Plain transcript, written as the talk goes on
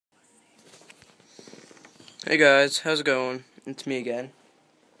Hey guys, how's it going? It's me again,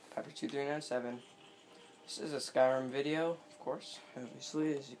 Piper2397. This is a Skyrim video, of course,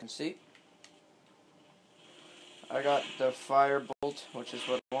 obviously, as you can see. I got the firebolt, which is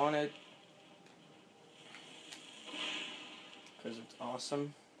what I wanted, because it's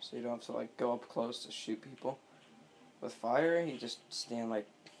awesome, so you don't have to like go up close to shoot people. With fire, you just stand like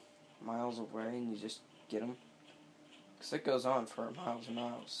miles away and you just get them, because it goes on for miles and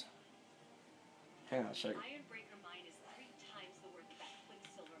miles. Hang on a second.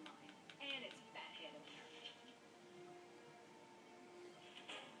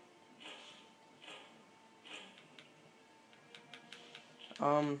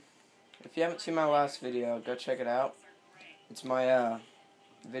 If you haven't seen my last video, go check it out. It's my,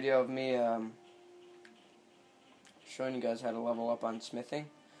 video of me, showing you guys how to level up on smithing.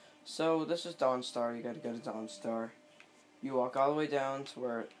 So, this is Dawnstar. You gotta go to Dawnstar. You walk all the way down to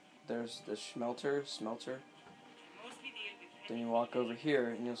where there's the smelter. Then you walk over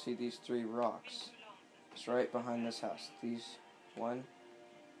here, and you'll see these 3 rocks. It's right behind this house. These 1,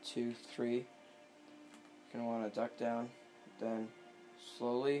 2, 3. You're gonna want to duck down, then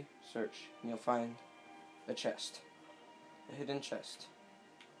slowly search, and you'll find a chest, a hidden chest,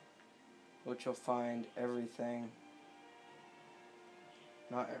 which you'll find everything.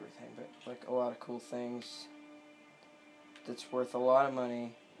 Not everything, but like a lot of cool things that's worth a lot of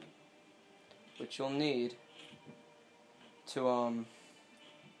money, which you'll need to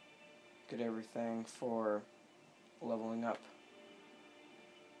get everything for leveling up.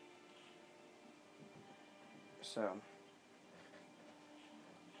 So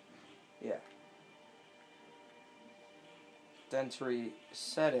yeah. Then to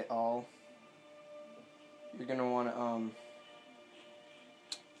reset it all, you're gonna want to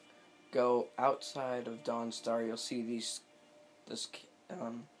go outside of Dawnstar. You'll see this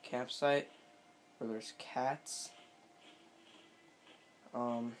campsite where there's cats,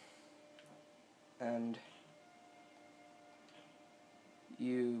 and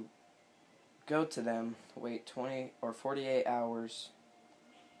you go to them, wait 20 or 48 hours,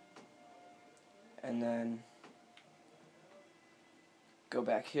 and then go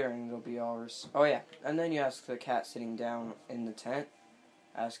back here and it'll be ours. Oh yeah, and then you ask the cat sitting down in the tent,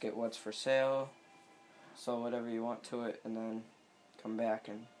 ask it what's for sale, sell whatever you want to it, and then come back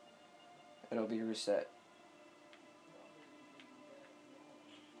and it'll be reset.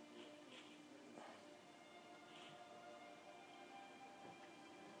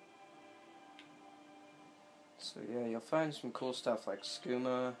 So yeah, you'll find some cool stuff like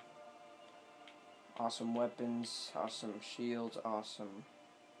skooma, awesome weapons, awesome shields, awesome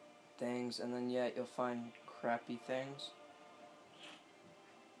things, and then yeah, you'll find crappy things.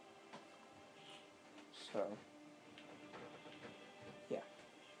 So